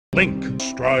Link,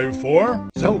 strive for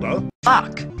Zelda.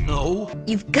 Fuck. No.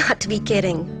 You've got to be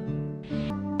kidding.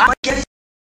 I guess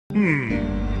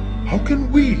How can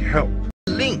we help?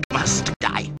 Link must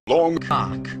die. Long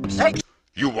Cock. Sex.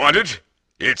 You want it?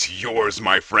 It's yours,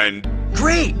 my friend.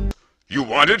 Great. You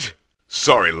want it?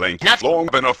 Sorry, Link. Not long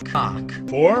enough. Cock.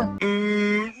 For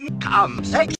Come.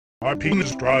 Sex. our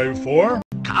penis, strive for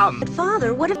Come.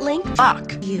 Father, what if Link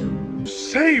Fuck. you?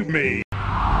 save me.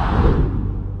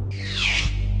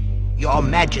 Your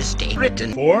Majesty.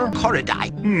 Written. For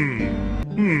Corridai.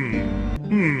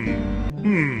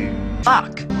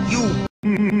 Fuck. You.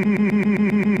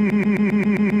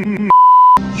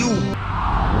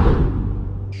 You.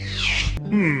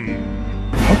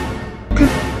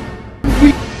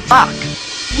 Fuck.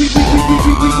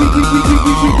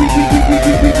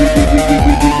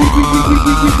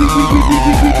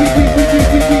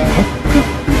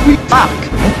 Fuck.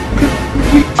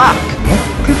 Fuck.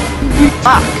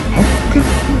 Fuck.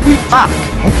 Fuck.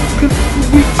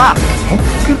 Fuck.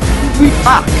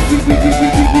 Fuck.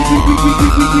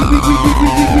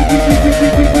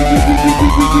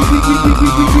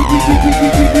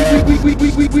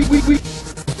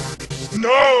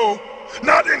 No!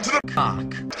 Not into the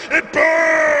Cock. It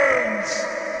burns!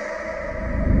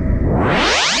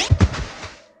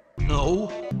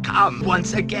 No. Come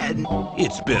once again.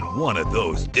 It's been one of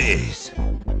those days.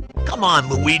 Come on,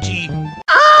 Luigi.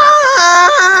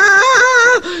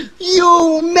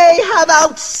 You may have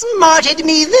outsmarted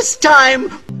me this time,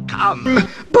 Come.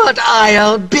 but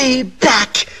I'll be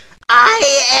back.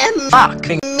 I am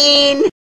Fucking mean.